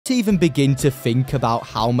even begin to think about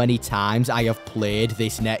how many times I have played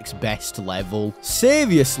this next best level.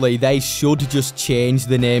 Seriously, they should just change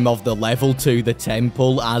the name of the level to the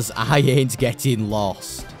temple, as I ain't getting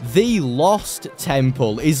lost. The Lost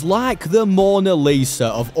Temple is like the Mona Lisa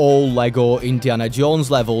of all LEGO Indiana Jones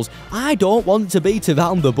levels. I don't want to beat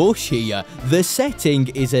around the bush here. The setting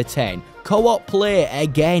is a 10. Co-op play,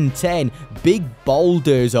 again 10. Big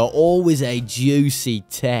boulders are always a juicy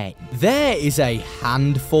 10. There is a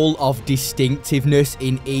handful of distinctiveness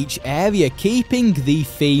in each area, keeping the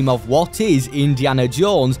theme of what is Indiana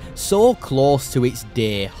Jones so close to its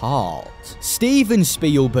dear heart. Steven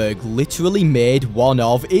Spielberg literally made one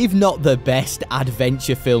of, if not the best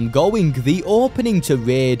adventure film going. The opening to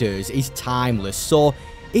Raiders is timeless, so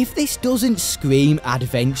if this doesn't scream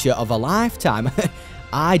adventure of a lifetime,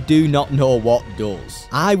 I do not know what does.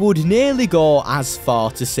 I would nearly go as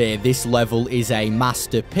far to say this level is a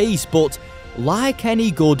masterpiece, but like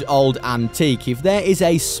any good old antique, if there is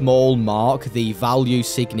a small mark, the value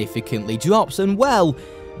significantly drops, and well,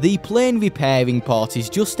 the plane repairing part is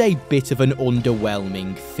just a bit of an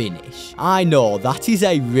underwhelming finish. I know, that is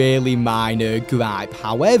a really minor gripe,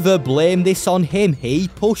 however, blame this on him. He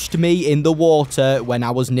pushed me in the water when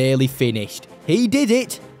I was nearly finished. He did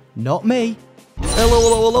it, not me.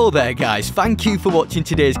 Hello there guys, thank you for watching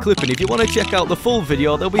today's clip, and if you want to check out the full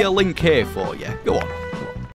video, there'll be a link here for you. Go on.